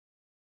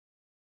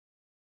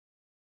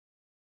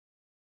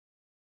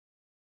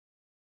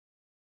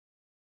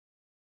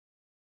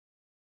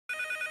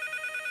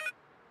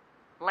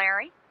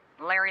Larry?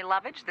 Larry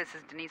Lovitch, this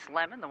is Denise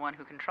Lemon, the one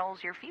who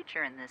controls your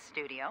future in this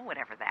studio,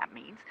 whatever that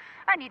means.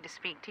 I need to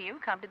speak to you.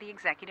 Come to the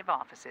executive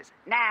offices.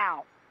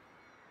 Now!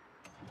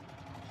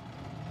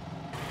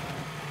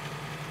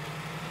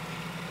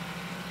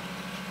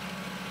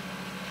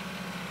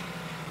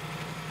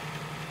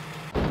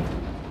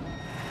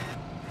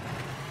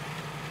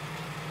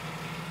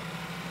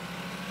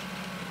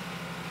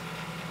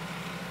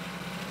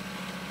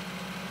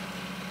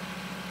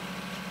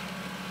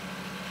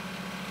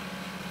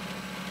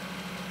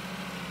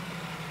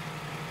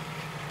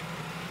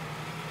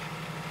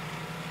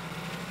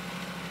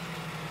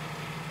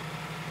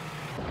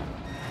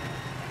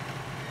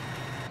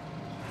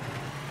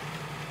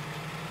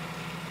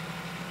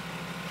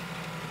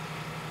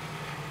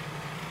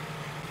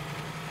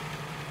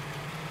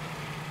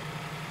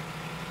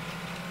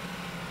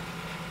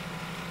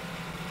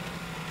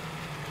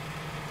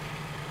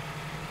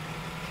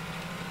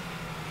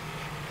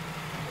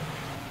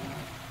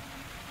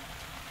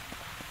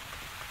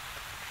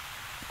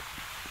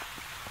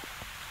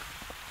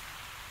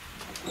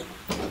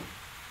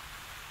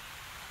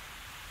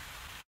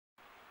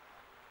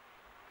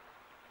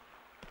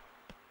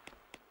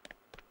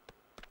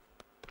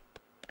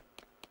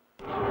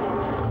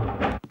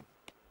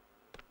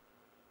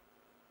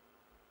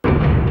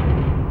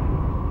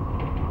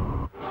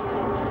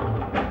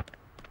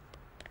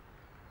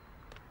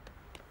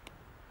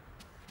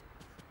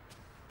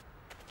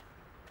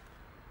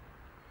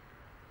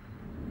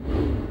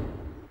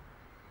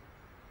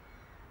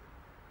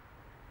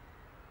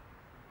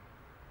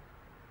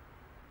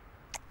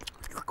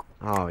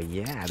 Oh,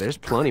 yeah, there's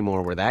plenty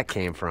more where that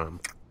came from.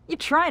 You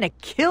trying to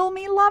kill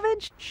me,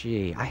 Lovitch?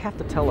 Gee, I have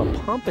to tell a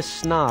pompous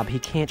snob he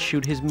can't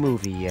shoot his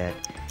movie yet.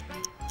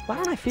 Why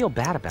don't I feel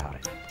bad about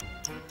it?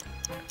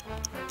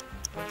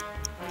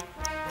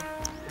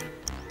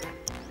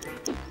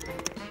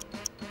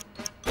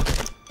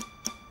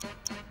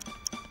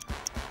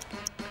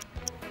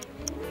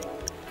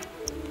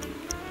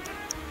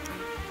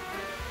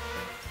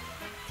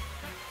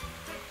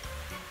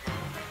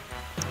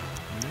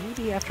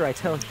 Maybe after I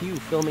tell Hugh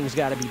filming's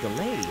gotta be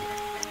delayed,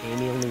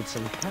 Amy'll need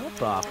some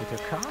help off with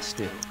her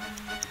costume.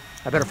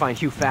 I better find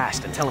Hugh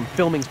fast and tell him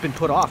filming's been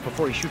put off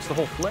before he shoots the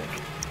whole flick.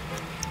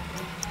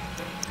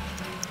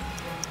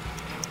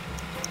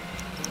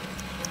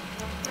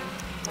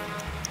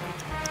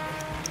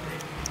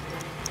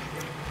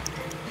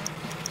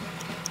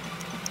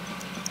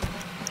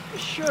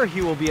 Sure,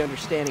 Hugh will be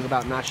understanding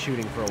about not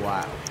shooting for a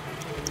while.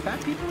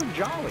 Fat people are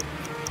jolly.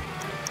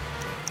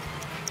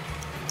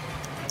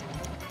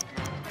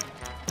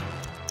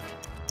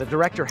 The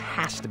director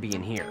has to be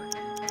in here.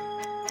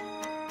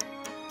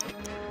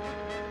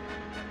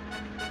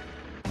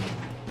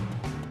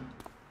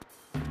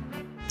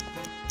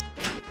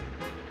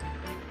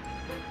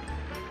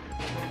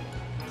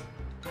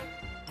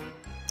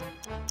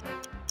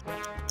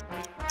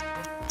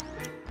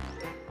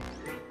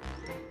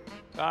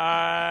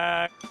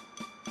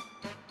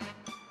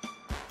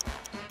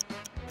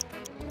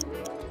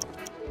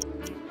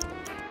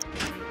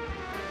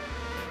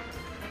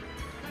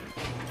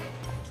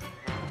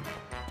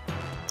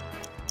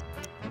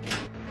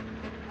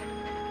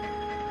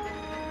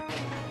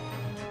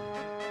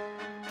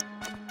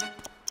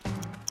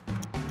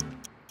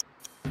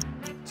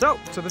 So,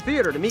 to the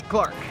theater to meet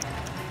Clark.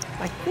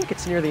 I think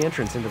it's near the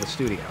entrance into the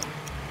studio.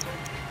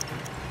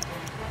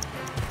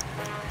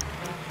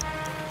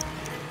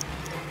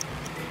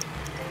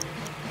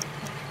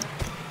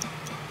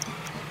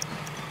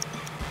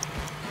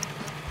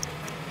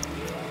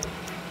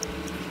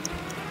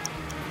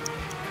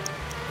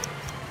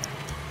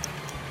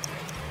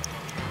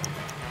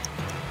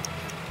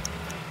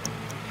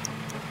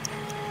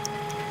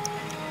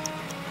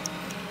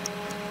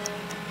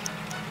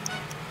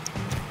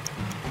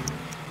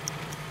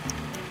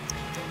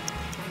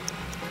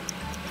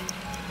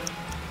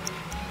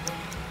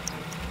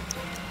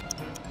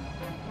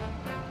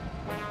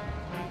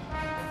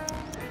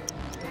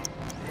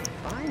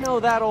 I know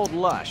that old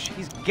lush.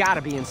 He's got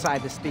to be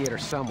inside this theater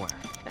somewhere.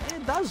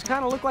 It does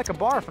kind of look like a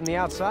bar from the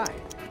outside.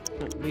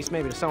 At least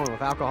maybe to someone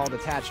with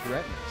alcohol-detached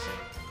retinas.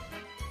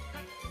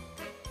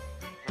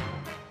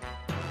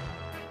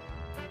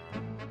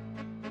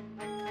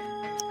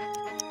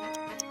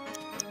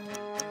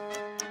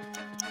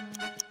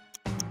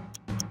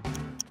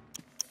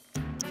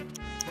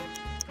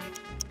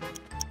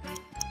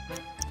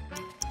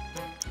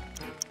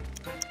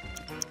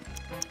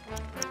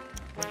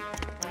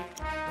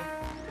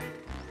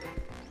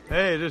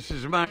 Hey, this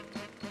is my...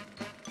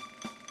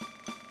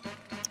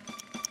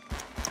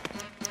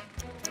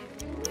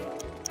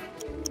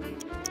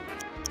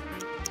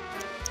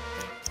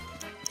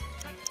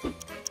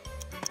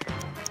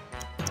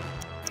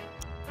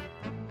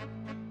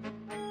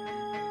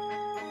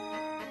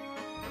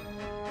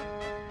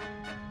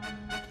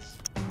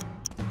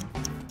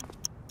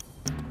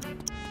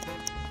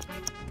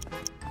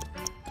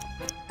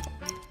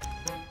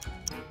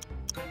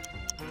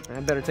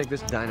 I'd better take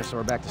this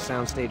dinosaur back to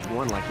Soundstage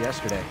 1 like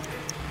yesterday.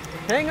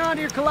 Hang on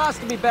to your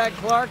colostomy bag,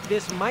 Clark.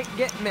 This might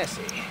get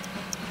messy.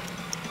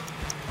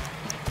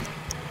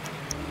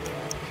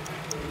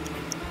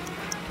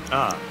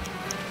 Ah,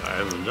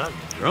 I'm not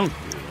drunk,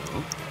 you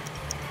know.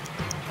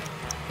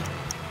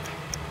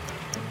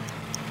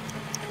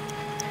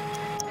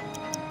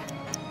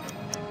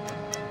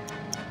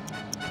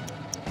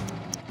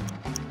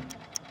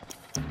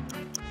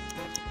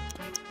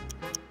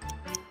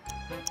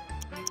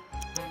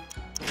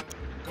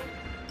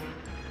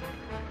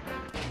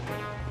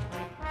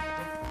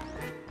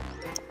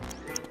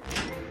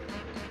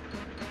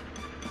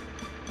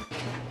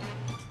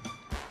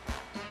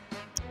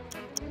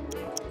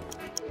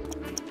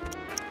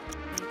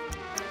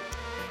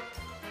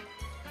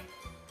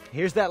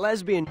 Here's that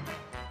lesbian.